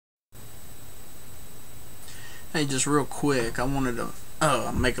Hey, just real quick, I wanted to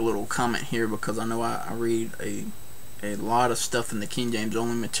make a little comment here because I know I read a lot of stuff in the King James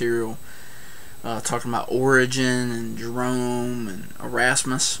only material, talking about Origin and Jerome and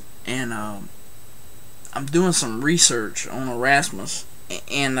Erasmus, and I'm doing some research on Erasmus,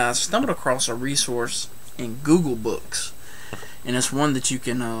 and I stumbled across a resource in Google Books, and it's one that you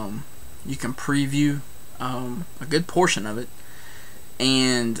can preview a good portion of it,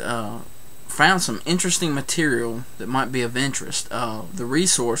 and found some interesting material that might be of interest. The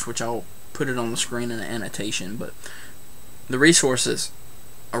resource, which I'll put it on the screen in the annotation, but the resource is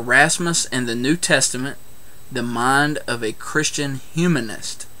Erasmus and the New Testament, the Mind of a Christian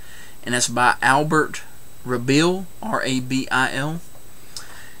Humanist, and it's by Albert Rabil, R-A-B-I-L.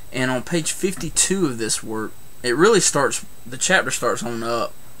 And on page 52 of this work, it really starts, the chapter starts on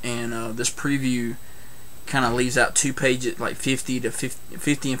up, and this preview kind of leaves out two pages, like 50 to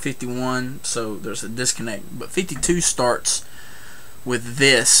 50 and 51, so there's a disconnect. But 52 starts with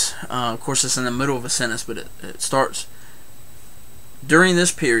this. Of course, it's in the middle of a sentence, but it starts, during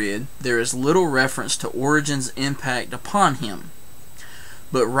this period, there is little reference to Origen's impact upon him.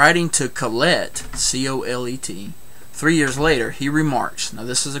 But writing to Colette, C-O-L-E-T, 3 years later, he remarks, now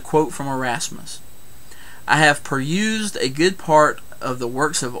this is a quote from Erasmus, "I have perused a good part of the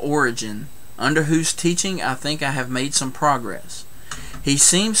works of Origin, under whose teaching I think I have made some progress. He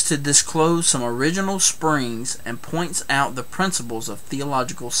seems to disclose some original springs and points out the principles of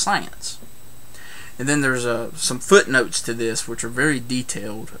theological science." And then there's some footnotes to this, which are very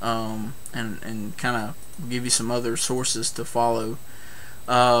detailed, and kind of give you some other sources to follow.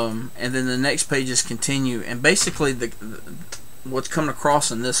 And then the next pages continue, and basically what's coming across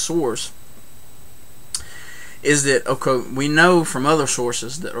in this source is that, okay, we know from other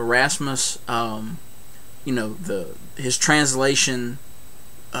sources that Erasmus, his translation,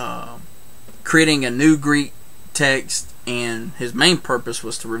 creating a new Greek text, and his main purpose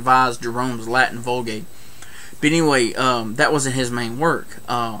was to revise Jerome's Latin Vulgate. But anyway, that wasn't his main work,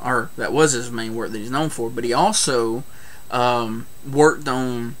 or that was his main work that he's known for. But he also worked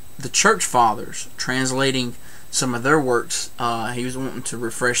on the Church Fathers, translating some of their works. He was wanting to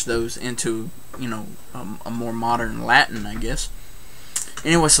refresh those into, a more modern Latin, I guess.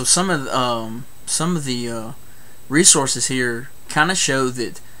 Anyway, so some of the resources here kind of show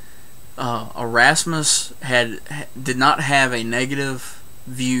that Erasmus did not have a negative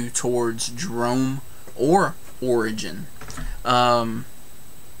view towards Jerome or Origin. One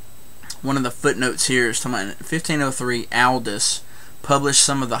of the footnotes here is talking about 1503, Aldus published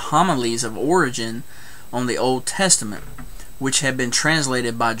some of the homilies of Origin on the Old Testament, which had been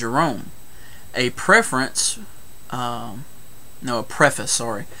translated by Jerome. A preface,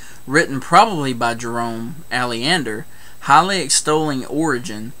 written probably by Jerome Aleander, highly extolling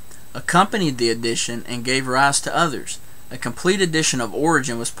Origin, accompanied the edition and gave rise to others. A complete edition of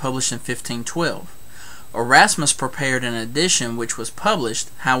Origin was published in 1512. Erasmus prepared an edition which was published,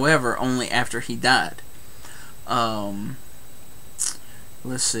 however, only after he died.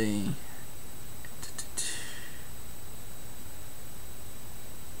 Let's see.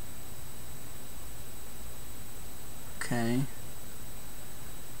 Okay.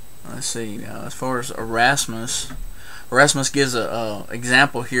 Let's see. As far as Erasmus gives a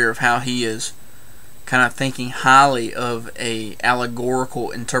example here of how he is kind of thinking highly of a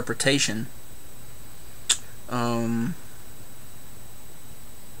allegorical interpretation. I'll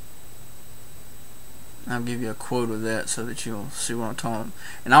give you a quote of that so that you'll see what I'm talking about.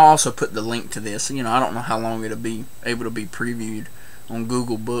 And I'll also put the link to this. I don't know how long it'll be able to be previewed on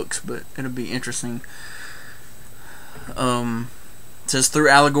Google Books, but it'll be interesting. It says, through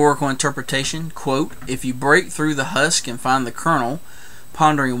allegorical interpretation, quote, "If you break through the husk and find the kernel,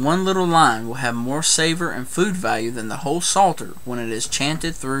 pondering one little line will have more savor and food value than the whole psalter when it is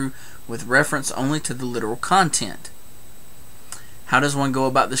chanted through with reference only to the literal content." How does one go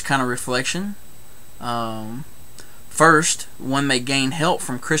about this kind of reflection? First, one may gain help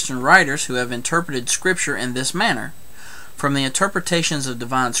from Christian writers who have interpreted Scripture in this manner. From the interpretations of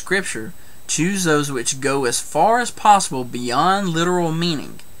divine Scripture, choose those which go as far as possible beyond literal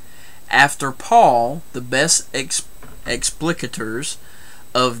meaning. After Paul, the best explicators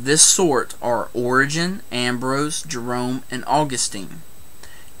of this sort are Origin, Ambrose, Jerome, and Augustine.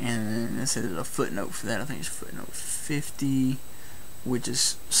 And this is a footnote for that. I think it's footnote 50, which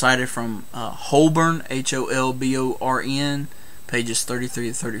is cited from Holborn, Holborn, pages 33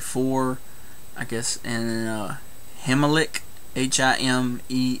 to 34, I guess, and Himelick,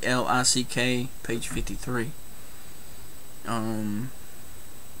 Himelick, page 53.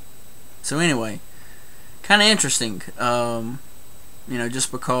 So anyway, kind of interesting,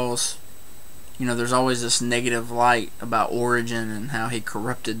 just because, there's always this negative light about Origin and how he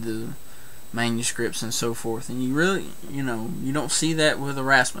corrupted the manuscripts and so forth, and you really, you don't see that with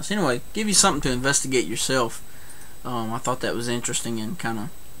Erasmus. Anyway, give you something to investigate yourself. I thought that was interesting and kind of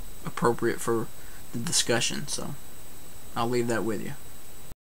appropriate for the discussion, so I'll leave that with you.